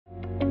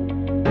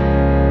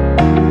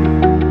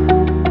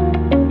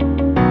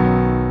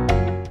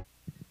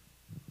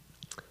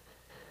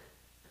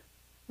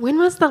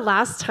was the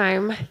last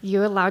time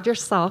you allowed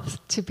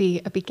yourself to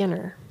be a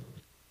beginner?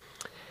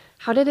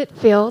 How did it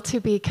feel to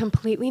be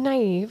completely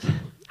naive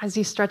as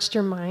you stretched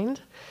your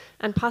mind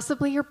and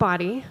possibly your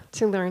body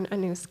to learn a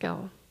new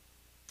skill?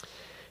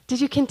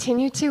 Did you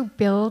continue to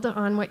build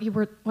on what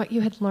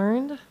you had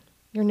learned,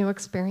 your new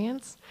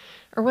experience,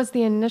 or was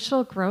the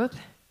initial growth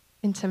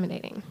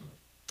intimidating?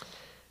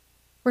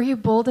 Were you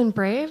bold and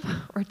brave,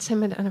 or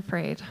timid and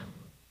afraid,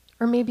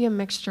 or maybe a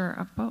mixture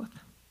of both?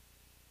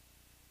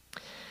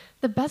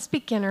 The best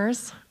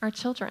beginners are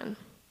children.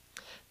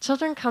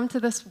 Children come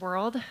to this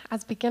world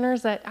as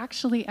beginners at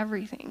actually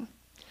everything.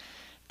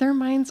 Their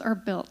minds are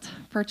built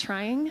for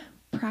trying,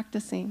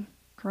 practicing,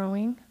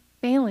 growing,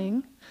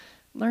 failing,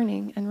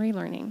 learning, and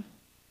relearning.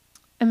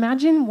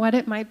 Imagine what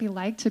it might be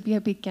like to be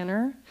a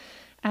beginner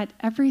at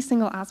every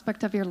single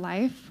aspect of your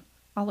life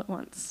all at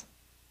once.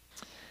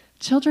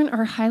 Children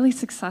are highly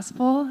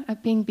successful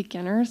at being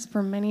beginners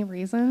for many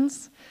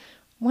reasons,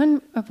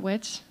 one of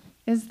which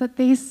is that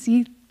they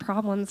see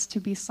problems to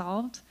be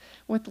solved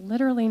with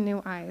literally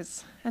new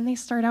eyes, and they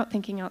start out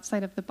thinking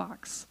outside of the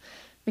box,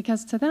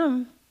 because to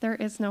them, there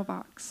is no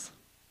box.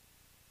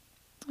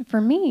 For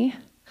me,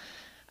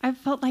 I've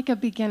felt like a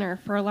beginner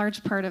for a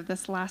large part of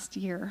this last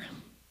year,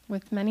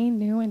 with many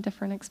new and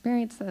different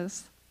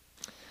experiences.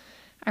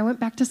 I went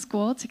back to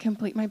school to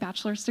complete my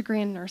bachelor's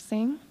degree in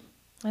nursing,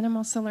 and I'm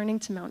also learning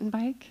to mountain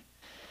bike.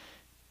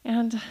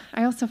 And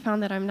I also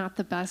found that I'm not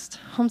the best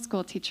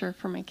homeschool teacher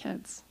for my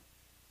kids.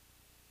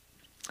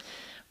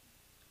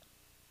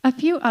 A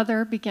few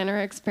other beginner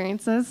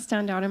experiences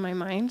stand out in my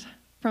mind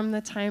from the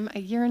time a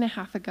year and a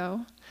half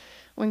ago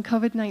when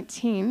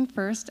COVID-19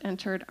 first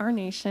entered our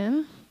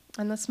nation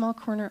and the small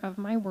corner of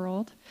my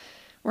world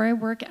where I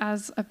work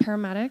as a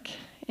paramedic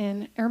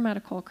in air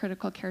medical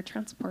critical care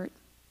transport.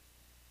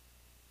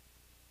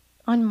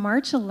 On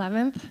March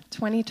 11th,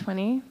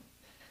 2020,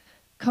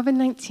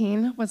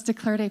 COVID-19 was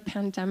declared a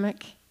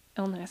pandemic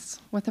illness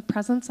with a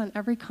presence on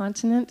every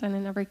continent and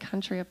in every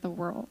country of the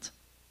world.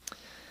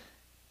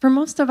 For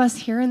most of us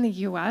here in the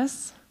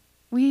US,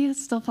 we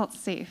still felt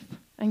safe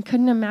and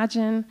couldn't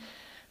imagine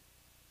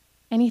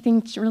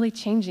anything really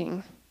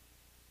changing.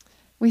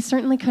 We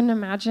certainly couldn't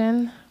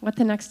imagine what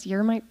the next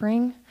year might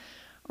bring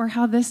or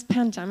how this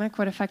pandemic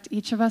would affect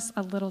each of us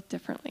a little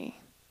differently.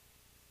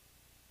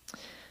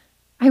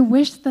 I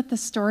wish that the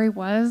story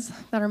was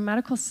that our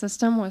medical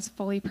system was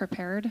fully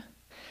prepared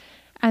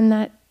and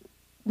that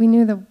we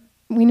knew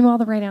all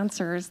the right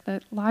answers,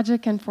 that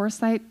logic and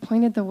foresight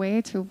pointed the way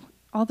to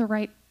all the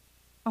right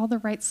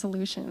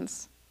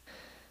solutions.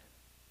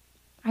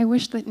 I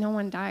wish that no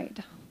one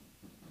died.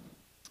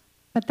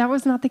 But that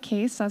was not the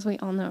case, as we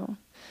all know.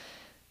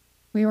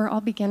 We were all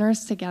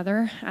beginners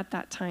together at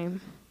that time.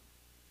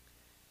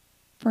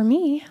 For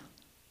me,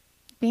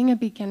 being a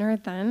beginner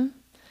then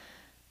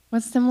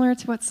was similar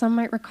to what some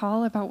might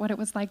recall about what it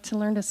was like to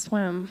learn to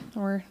swim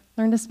or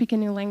learn to speak a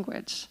new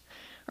language,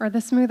 or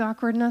the smooth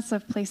awkwardness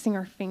of placing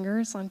our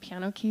fingers on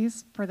piano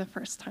keys for the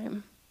first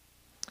time.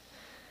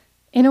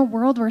 In a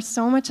world where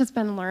so much has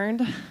been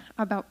learned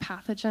about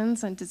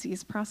pathogens and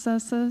disease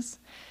processes,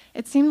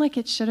 it seemed like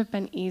it should have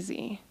been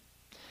easy.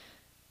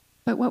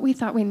 But what we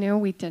thought we knew,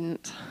 we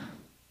didn't.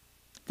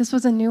 This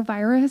was a new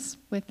virus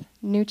with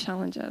new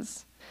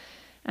challenges.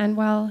 And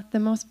while the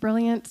most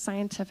brilliant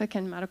scientific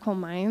and medical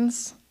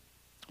minds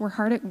were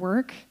hard at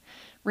work,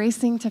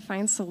 racing to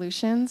find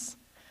solutions,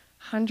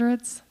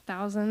 hundreds,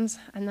 thousands,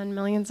 and then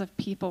millions of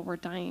people were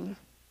dying.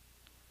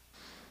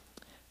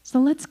 So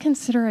let's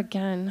consider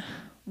again,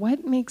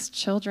 what makes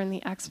children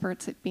the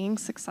experts at being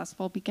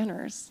successful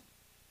beginners?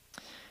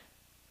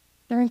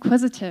 They're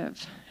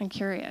inquisitive and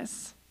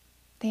curious.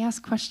 They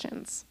ask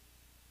questions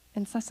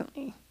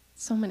incessantly,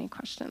 so many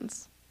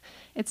questions.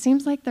 It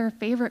seems like their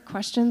favorite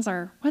questions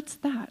are, what's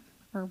that,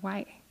 or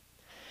why?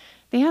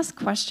 They ask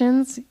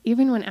questions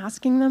even when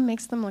asking them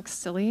makes them look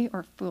silly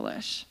or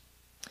foolish.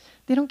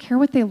 They don't care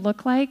what they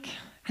look like,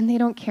 and they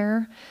don't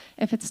care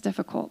if it's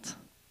difficult.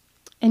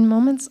 In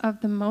moments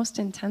of the most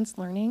intense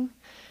learning,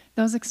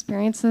 those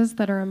experiences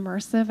that are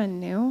immersive and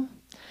new,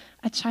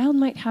 a child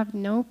might have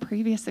no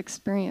previous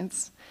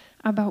experience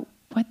about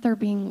what they're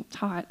being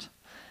taught.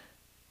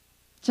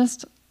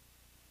 Just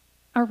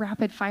a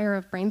rapid fire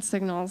of brain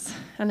signals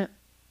and a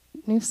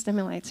new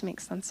stimuli to make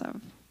sense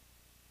of.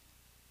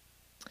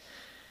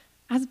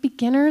 As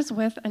beginners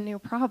with a new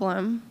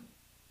problem,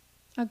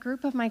 a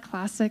group of my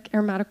classic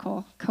air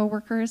medical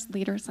coworkers,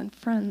 leaders, and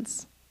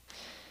friends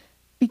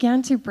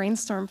began to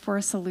brainstorm for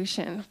a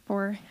solution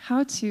for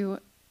how to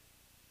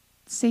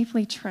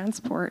safely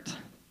transport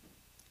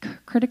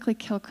critically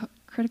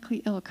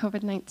ill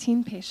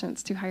COVID-19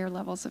 patients to higher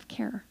levels of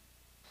care,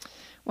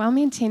 while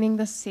maintaining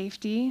the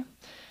safety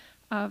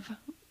of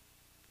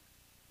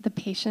the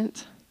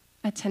patient,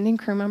 attending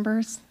crew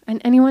members,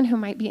 and anyone who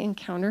might be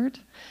encountered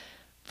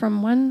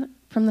from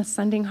the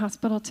sending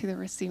hospital to the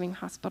receiving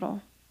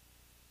hospital.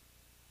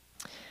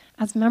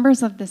 As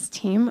members of this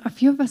team, a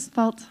few of us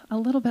felt a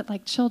little bit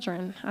like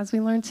children as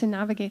we learned to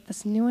navigate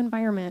this new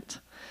environment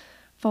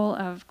full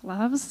of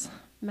gloves,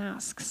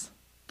 masks,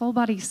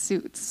 full-body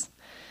suits,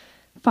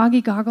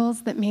 foggy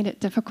goggles that made it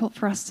difficult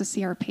for us to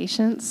see our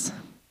patients,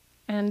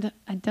 and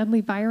a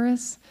deadly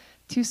virus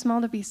too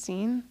small to be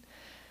seen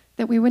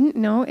that we wouldn't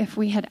know if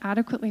we had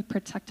adequately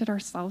protected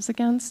ourselves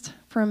against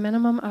for a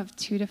minimum of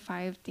 2 to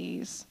 5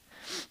 days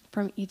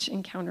from each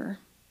encounter.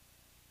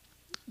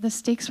 The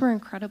stakes were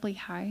incredibly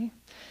high,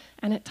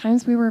 and at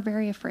times we were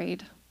very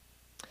afraid.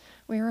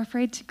 We were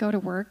afraid to go to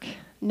work,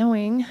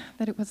 knowing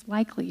that it was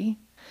likely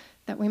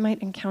that we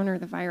might encounter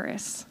the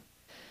virus.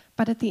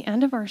 But at the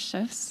end of our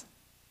shifts,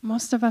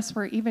 most of us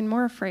were even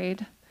more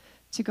afraid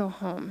to go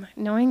home,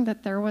 knowing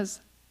that there was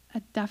a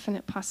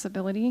definite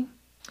possibility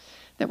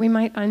that we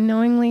might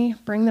unknowingly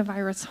bring the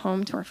virus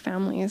home to our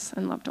families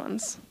and loved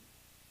ones.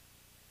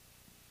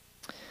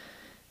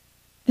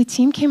 The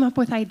team came up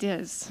with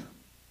ideas.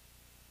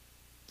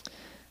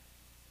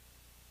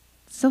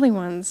 Silly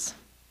ones,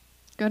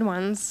 good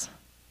ones.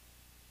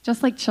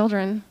 Just like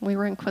children, we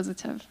were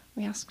inquisitive.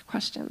 We asked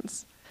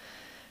questions.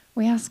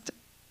 We asked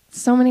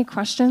so many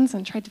questions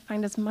and tried to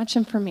find as much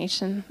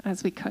information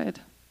as we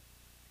could.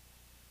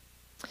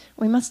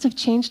 We must have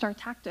changed our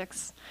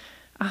tactics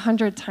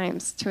 100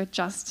 times to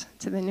adjust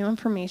to the new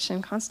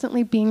information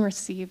constantly being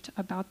received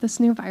about this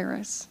new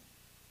virus.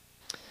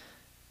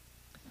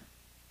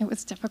 It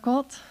was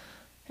difficult.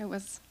 It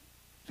was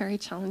very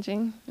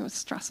challenging. It was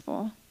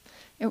stressful.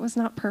 It was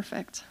not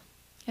perfect.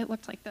 It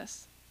looked like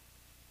this.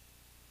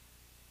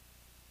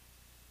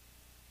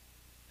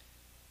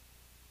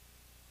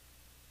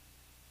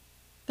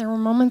 There were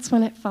moments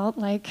when it felt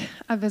like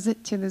a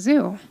visit to the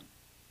zoo,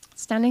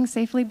 standing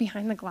safely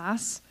behind the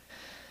glass,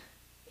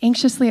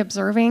 anxiously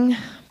observing,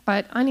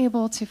 but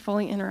unable to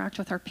fully interact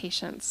with our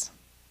patients.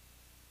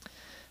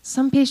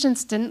 Some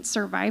patients didn't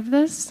survive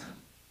this,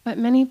 but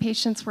many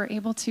patients were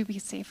able to be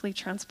safely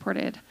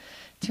transported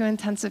to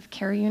intensive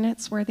care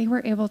units where they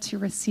were able to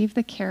receive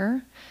the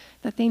care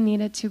that they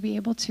needed to be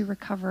able to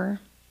recover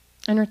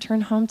and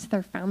return home to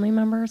their family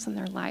members and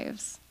their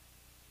lives.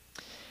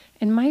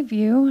 In my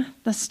view,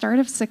 the start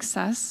of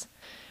success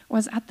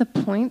was at the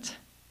point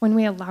when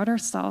we allowed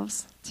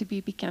ourselves to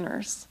be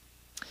beginners,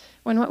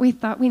 when what we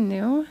thought we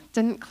knew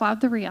didn't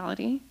cloud the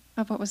reality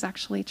of what was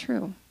actually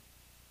true.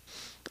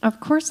 Of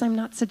course, I'm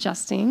not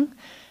suggesting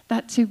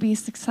that to be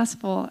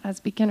successful as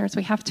beginners,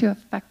 we have to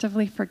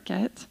effectively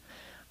forget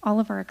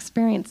all of our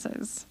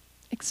experiences.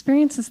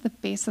 Experience is the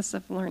basis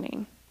of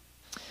learning.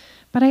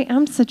 But I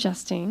am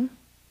suggesting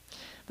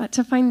that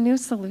to find new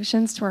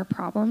solutions to our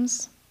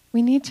problems,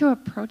 we need to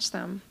approach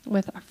them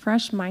with a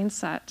fresh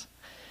mindset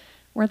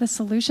where the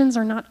solutions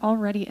are not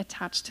already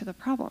attached to the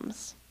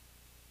problems.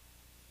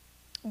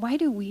 Why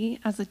do we,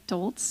 as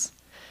adults,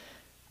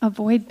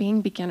 avoid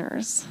being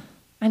beginners?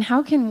 And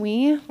how can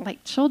we,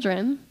 like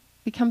children,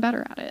 become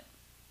better at it?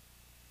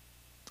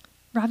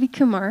 Ravi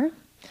Kumar,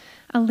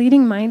 a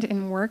leading mind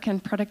in work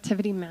and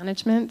productivity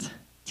management,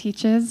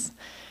 teaches,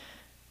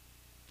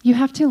 you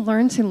have to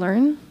learn to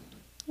unlearn,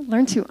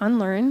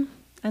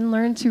 and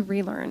learn to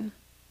relearn.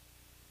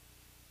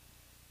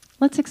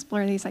 Let's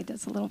explore these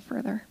ideas a little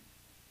further.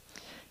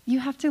 You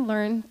have to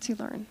learn to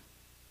learn.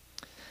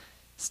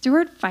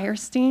 Stuart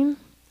Firestein,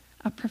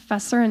 a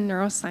professor and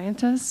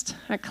neuroscientist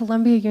at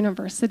Columbia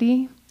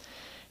University,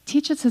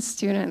 teaches his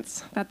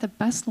students that the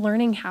best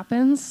learning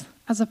happens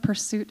as a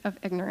pursuit of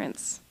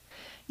ignorance,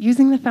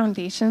 using the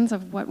foundations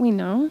of what we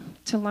know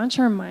to launch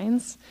our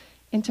minds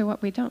into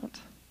what we don't,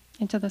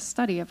 into the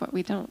study of what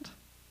we don't.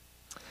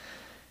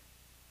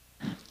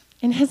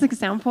 In his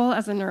example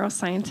as a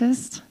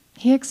neuroscientist,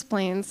 he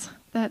explains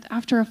that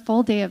after a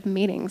full day of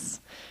meetings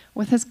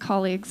with his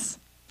colleagues,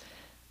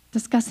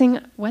 discussing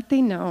what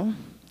they know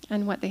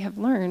and what they have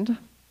learned,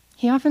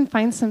 he often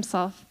finds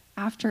himself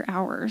after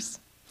hours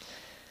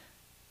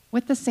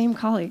with the same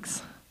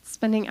colleagues,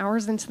 spending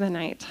hours into the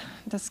night,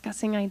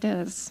 discussing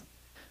ideas,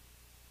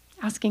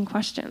 asking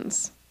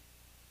questions,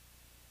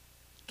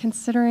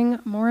 considering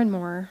more and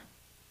more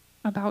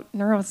about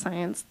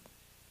neuroscience,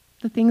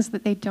 the things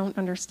that they don't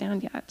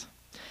understand yet,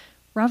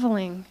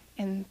 reveling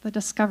in the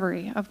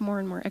discovery of more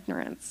and more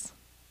ignorance.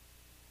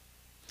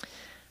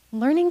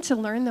 Learning to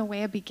learn the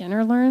way a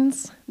beginner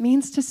learns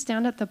means to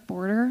stand at the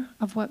border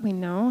of what we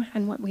know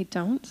and what we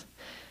don't,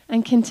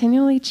 and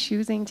continually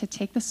choosing to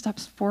take the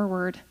steps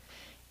forward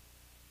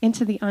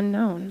into the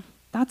unknown.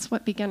 That's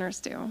what beginners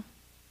do.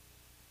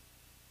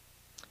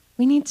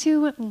 We need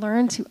to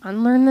learn to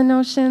unlearn the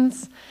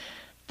notions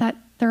that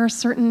there are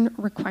certain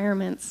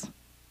requirements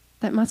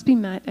that must be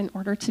met in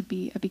order to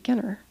be a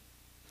beginner.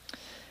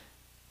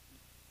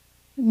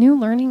 New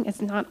learning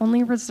is not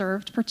only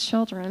reserved for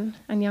children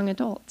and young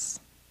adults.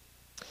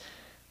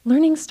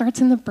 Learning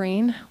starts in the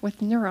brain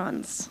with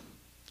neurons.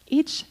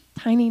 Each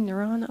tiny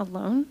neuron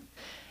alone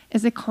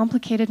is a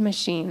complicated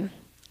machine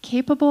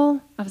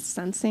capable of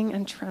sensing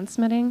and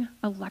transmitting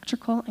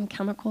electrical and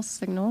chemical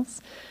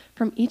signals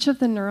from each of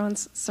the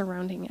neurons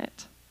surrounding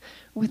it.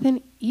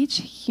 Within each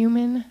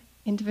human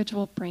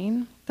individual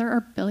brain, there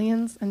are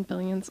billions and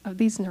billions of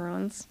these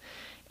neurons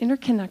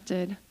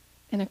interconnected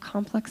in a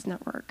complex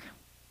network.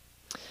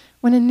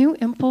 When a new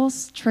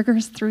impulse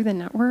triggers through the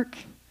network,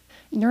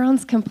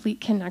 neurons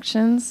complete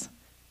connections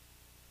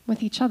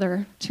with each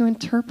other to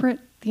interpret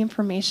the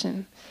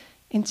information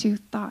into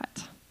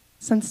thought,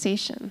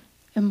 sensation,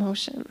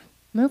 emotion,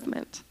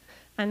 movement,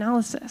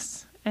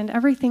 analysis, and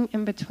everything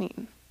in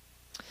between.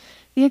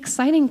 The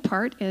exciting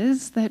part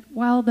is that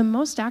while the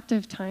most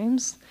active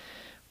times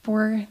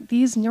for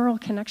these neural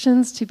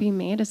connections to be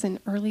made is in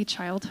early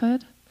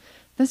childhood,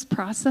 this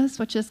process,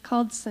 which is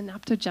called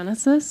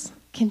synaptogenesis,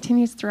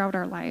 continues throughout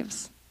our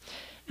lives.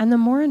 And the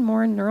more and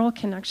more neural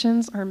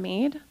connections are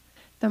made,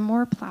 the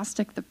more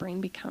plastic the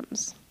brain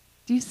becomes.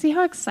 Do you see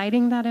how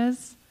exciting that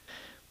is?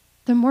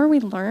 The more we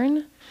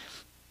learn,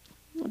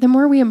 the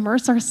more we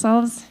immerse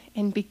ourselves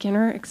in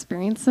beginner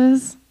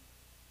experiences,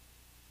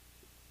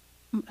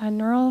 a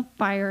neural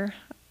fire,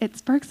 it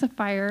sparks a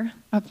fire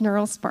of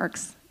neural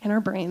sparks in our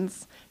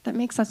brains that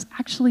makes us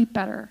actually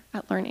better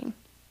at learning.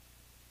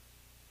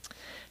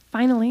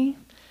 Finally,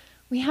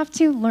 we have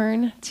to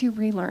learn to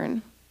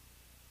relearn.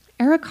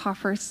 Eric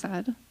Hoffer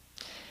said,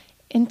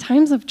 "In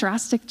times of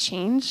drastic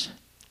change,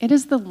 it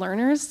is the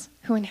learners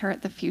who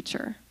inherit the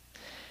future.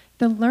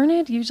 The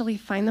learned usually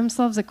find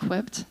themselves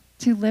equipped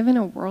to live in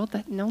a world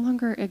that no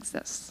longer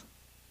exists."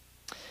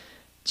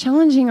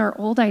 Challenging our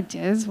old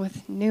ideas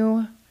with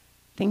new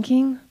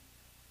thinking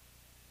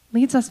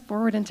leads us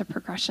forward into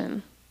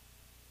progression.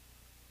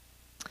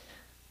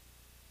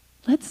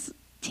 Let's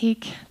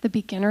take the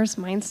beginner's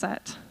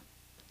mindset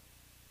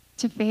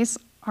to face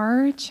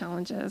our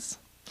challenges.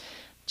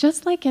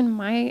 Just like in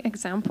my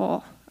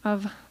example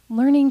of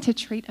learning to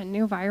treat a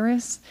new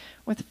virus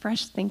with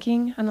fresh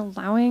thinking and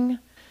allowing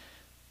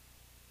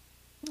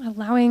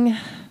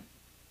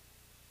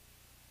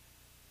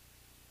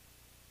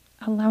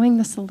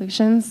the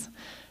solutions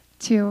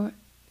to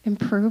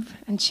improve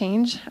and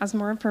change as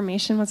more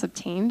information was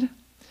obtained,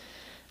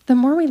 the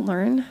more we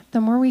learn,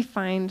 the more we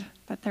find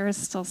that there is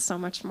still so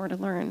much more to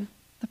learn.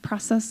 The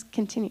process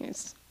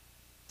continues.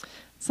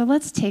 So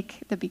let's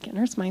take the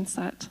beginner's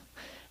mindset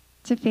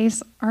to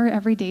face our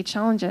everyday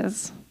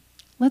challenges.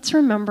 Let's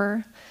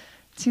remember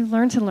to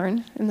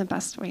learn in the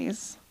best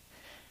ways,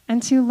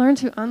 and to learn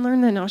to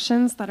unlearn the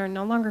notions that are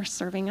no longer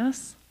serving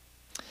us,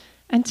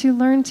 and to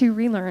learn to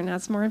relearn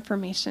as more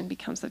information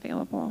becomes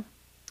available.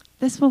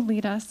 This will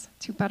lead us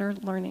to better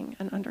learning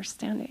and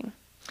understanding.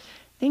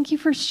 Thank you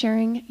for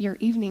sharing your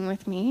evening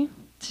with me.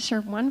 To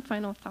share one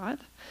final thought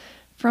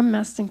from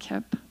Mest and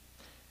Kip: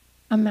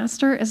 a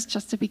master is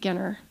just a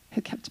beginner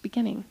who kept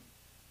beginning.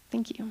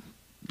 Thank you.